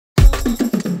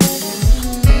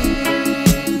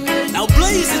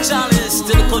the chalice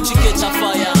till the country catch a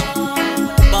fire.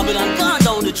 Babylon gone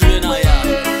down the drain, I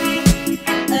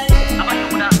Abba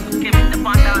Yahudah, give it the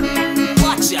pandan.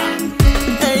 watch ya.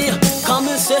 Hey, come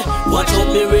and say, watch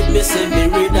out me read, me say me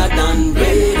redder than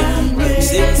red.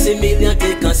 Since a million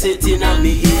take a sitting on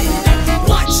me head.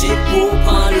 Watch it, Pope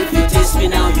Paul, if you test me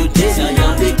now, you dead. I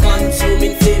am the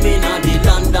consuming flame in the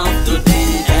land of the dead.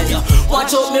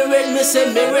 Watch out me read, me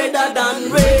say me redder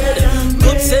than red.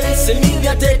 Good sense, a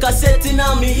million take a setting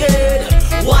on me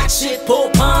head. Watch it,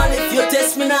 Pope Paul, if you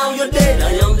test me now, you're dead.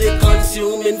 I am the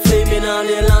consuming flame in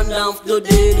the land of the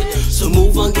dead. So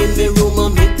move and give me room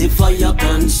and make the fire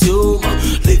consume.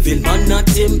 Living man a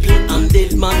temple and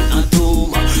dead man at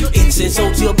home. Incense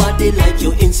out your body like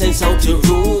you incense out your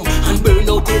room. And burn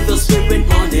out in the spirit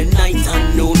morning, night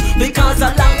and noon. Because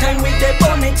a long time with the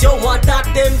burn it, you want that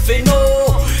them fi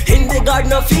know. In the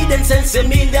garden of Eden, since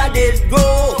Emilia did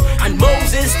grow. And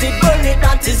Moses did burn it,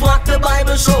 that is what the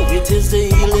Bible show. It is the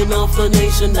healing of the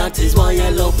nation, that is why I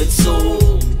love it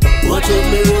so. Watch out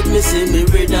me read, me say me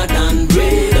redder than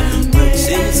red.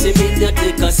 Since Emilia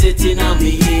take a sitting on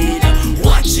me head.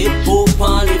 Watch it, Pope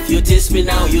Paul, if you test me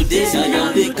now, you dead. I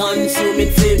am the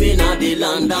consuming flame in the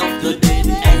land of the dead.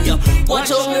 Hey,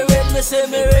 watch out me read, me say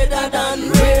me redder than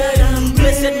red.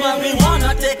 Blessed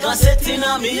marijuana take a sitting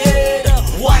on me head.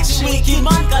 Watch wicked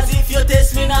man, cause if you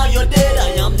test me now, you're dead.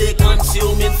 I am the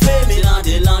consuming flame in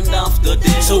the land of the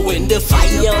dead. So when the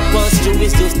fire burns through,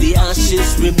 it's just the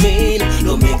ashes remain.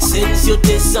 No make sense you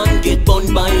test and get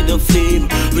burned by the flame.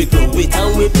 We grow it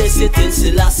and we bless it in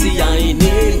Selassie I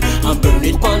name. And burn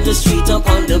it on the street, up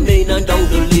on the main and down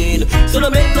the lane. So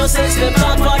no make no sense, them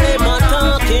talk for them a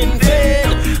talk in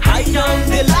vain. I am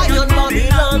the lion,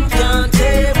 Babylon can't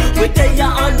tame. We tell ya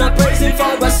I'm not praising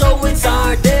for us, so it's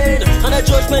our den. And a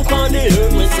judgment on the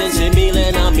earth, when sense me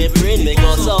mealing and me brain.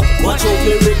 Because of watch out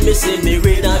me read, me say me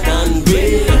redder than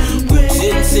red.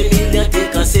 Since Emilia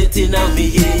take a sitting on me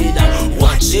head.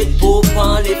 Watch it, Pope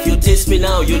Paul, if you test me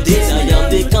now, you dead. I am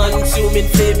the consuming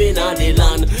flame in the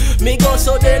land. Me go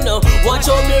so then, watch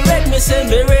out me red, me say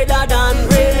me redder than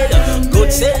red.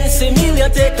 Good sense, Emilia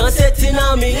take a sitting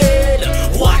on me head.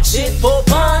 Watch it, Pope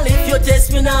Paul, if you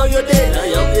test me now, you're dead. I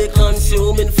am the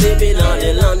consuming flame in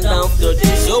the land of the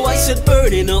dead. So I said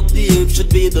burning up the earth should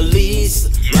be the least.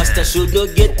 Rasta should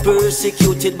not get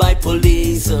persecuted by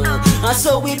police. And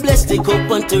so we bless the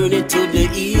cup and turn it to the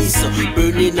east.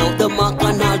 Burning out the mark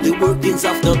and all the workings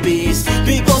of the beast.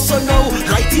 Because so now,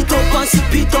 light it up and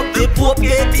sip it up, the Pope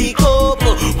get it up.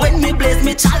 When me blaze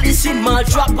me chalice in my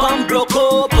drop and broke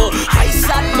up. I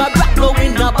sat my black blow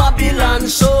in the Babylon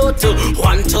shot.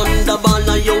 One thunderball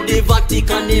now yo the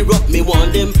Vatican erupt, me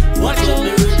want them. Watch out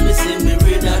me read me say